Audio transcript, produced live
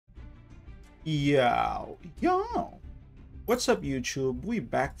Yeah, yeah. What's up, YouTube? We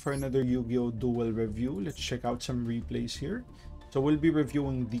back for another Yu-Gi-Oh! Duel review. Let's check out some replays here. So we'll be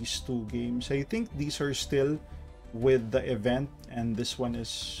reviewing these two games. I think these are still with the event, and this one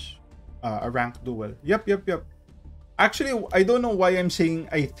is a ranked duel. Yep. Actually, I don't know why I'm saying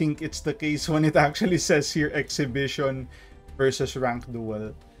I think it's the case when it actually says here exhibition versus ranked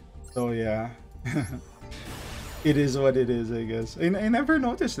duel. So yeah, it is what it is, I guess. I never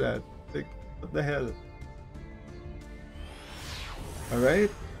noticed that. Like, what the hell? All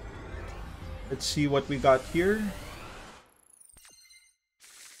right. Let's see what we got here.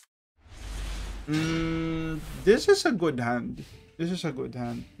 This is a good hand. This is a good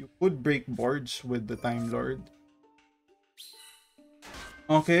hand. You could break boards with the Time Lord.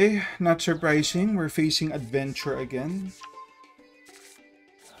 Okay, not surprising. We're facing Adventure again.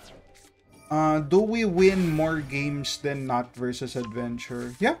 Do we win more games than not versus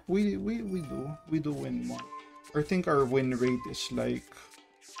Adventure? Yeah, we do. We do win more. I think our win rate is like,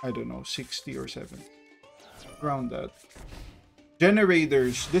 I don't know, 60 or 70. Around that.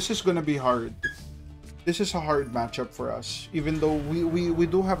 Generators, this is gonna be hard. This is a hard matchup for us. Even though we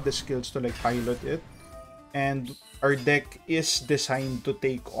do have the skills to like pilot it. And our deck is designed to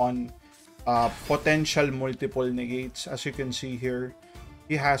take on potential multiple negates. As you can see here,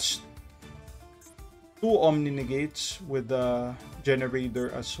 he has two Omni negates with the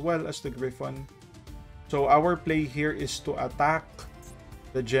Generator as well as the Griffon. So our play here is to attack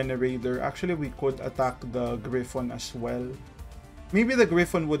the Generator. Actually, we could attack the Griffon as well. Maybe the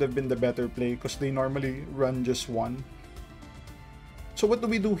Griffon would have been the better play because they normally run just one. So what do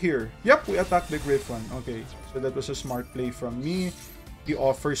we do here? Yep, we attack the Griffon. Okay, so that was a smart play from me. He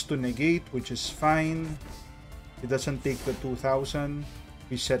offers to negate, which is fine. He doesn't take the 2000.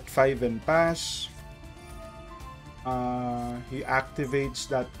 We set 5 and pass. He activates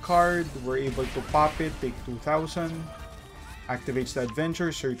that card. We're able to pop it, take 2000. Activates the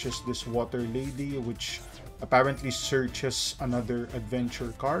Adventure, searches this Water Lady, which apparently searches another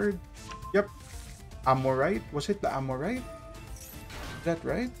Adventure card. Yep. Amorite? Was it the Amorite? Is that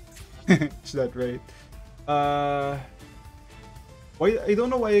right? Is that right? Why I don't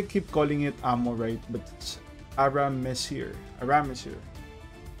know why I keep calling it Amorite, but it's Aramesir. Aramesir.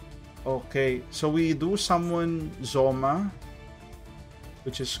 Okay, so we do summon Zoma,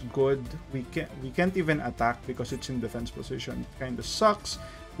 which is good. We can't even attack because it's in defense position. Kind of sucks.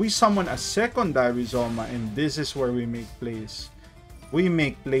 We summon a secondary Zoma, and this is where we make plays. We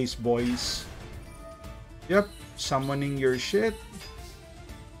make plays, boys. Yep, summoning your shit.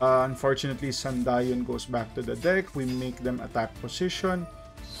 Unfortunately, Sandayon goes back to the deck. We make them attack position.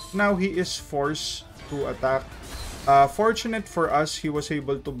 Now he is forced to attack. Fortunate for us, he was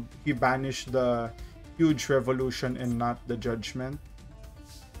able to banish the huge revolution and not the judgment.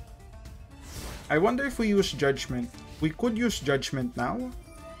 I wonder if we use judgment. We could use judgment now.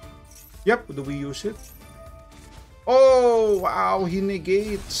 Yep, do we use it? Oh, wow, he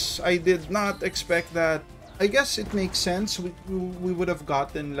negates. I did not expect that. I guess it makes sense. We would have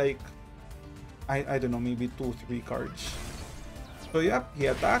gotten like, I don't know, maybe 2-3 cards. So yep, he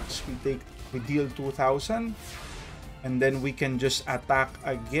attacks. We deal 2000, and then we can just attack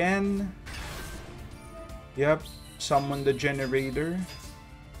again. Yep, summon the Generator.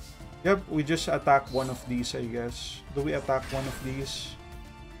 Yep, we just attack one of these, I guess. Do we attack one of these?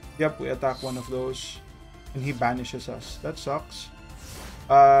 Yep, we attack one of those. And he banishes us. That sucks.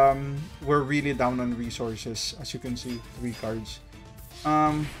 We're really down on resources. As you can see, 3 cards.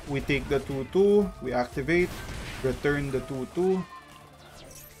 We take the 2-2. We activate. Return the 2-2.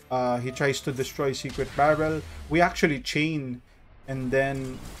 He tries to destroy Secret Barrel. We actually chain and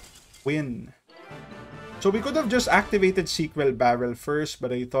then win. So we could have just activated Secret Barrel first,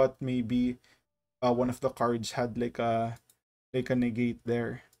 but I thought maybe one of the cards had like a negate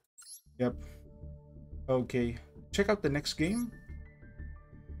there. Yep. Okay. Check out the next game.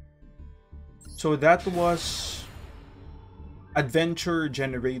 So that was Adventure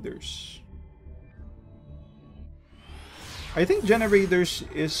Generators. I think Generators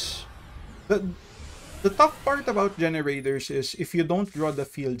is the tough part about Generators is if you don't draw the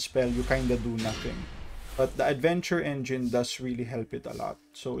field spell, you kinda do nothing. But the Adventure engine does really help it a lot.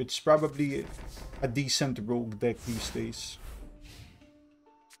 So it's probably a decent rogue deck these days.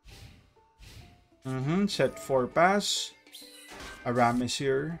 Set 4 pass.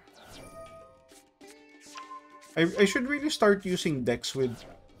 Aramesir. I should really start using decks with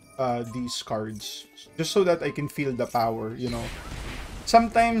these cards. Just so that I can feel the power, you know.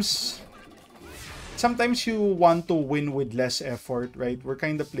 Sometimes you want to win with less effort, right? We're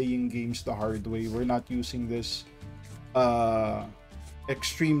kind of playing games the hard way. We're not using this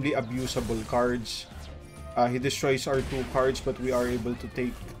extremely abusable cards. He destroys our 2 cards, but we are able to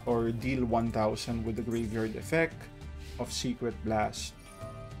take or deal 1000 with the graveyard effect of Secret Blast.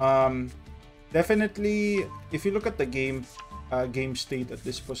 Definitely, if you look at the game state at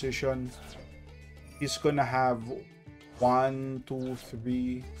this position, he's gonna have 1, 2,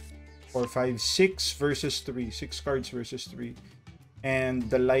 3, 4, 5, 6 versus 3. 6 cards versus 3. And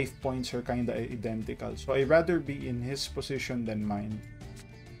the life points are kind of identical. So I'd rather be in his position than mine.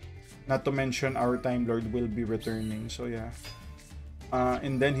 Not to mention our Time Lord will be returning. So yeah.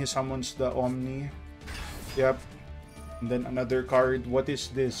 And then he summons the Omni. Yep. And then another card. What is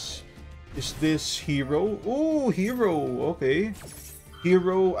this? Is this Hero? Oh, Hero. Okay.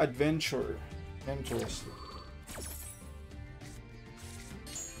 Hero Adventure. Interesting.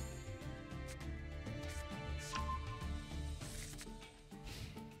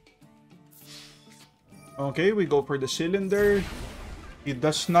 Okay, we go for the cylinder. He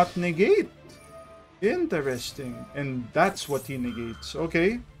does not negate. Interesting. And that's what he negates.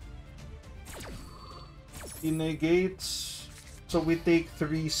 Okay. He negates. So we take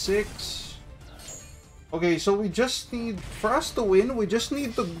 3, 6. Okay, so we just need, for us to win, we just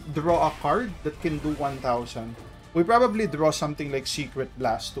need to draw a card that can do 1000. We probably draw something like Secret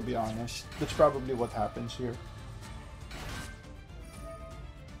Blast, to be honest. That's probably what happens here.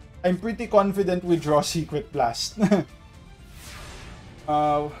 I'm pretty confident we draw Secret Blast.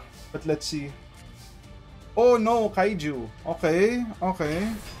 But let's see. Oh no, Kaiju. Okay,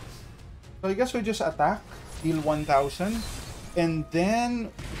 okay. So I guess we just attack, deal 1000, and then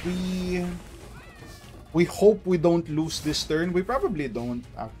we hope we don't lose this turn. We probably don't,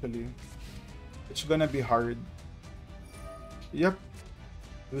 actually. It's gonna be hard. Yep.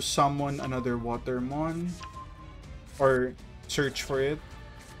 You summon another Watermon, or search for it.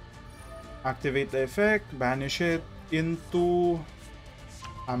 Activate the effect, banish it into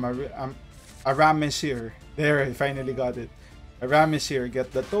Aramesir. There, I finally got it. Aramesir,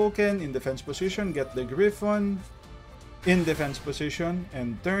 get the token in defense position, get the Griffon in defense position,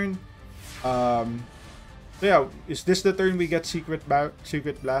 and turn. So yeah, is this the turn we get Secret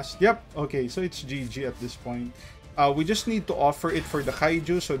Blast? Yep, okay, so it's GG at this point. We just need to offer it for the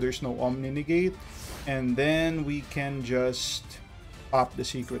Kaiju, so there's no Omni Negate, and then we can just pop the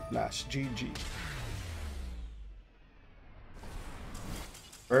Secret Blast. GG.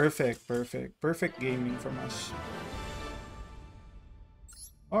 Perfect, perfect. Perfect gaming from us.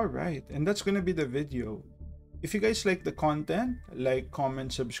 Alright, and that's gonna be the video. If you guys like the content, like,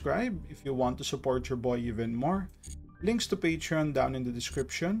 comment, subscribe. If you want to support your boy even more, links to Patreon down in the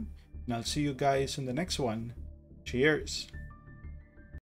description. And I'll see you guys in the next one. Cheers!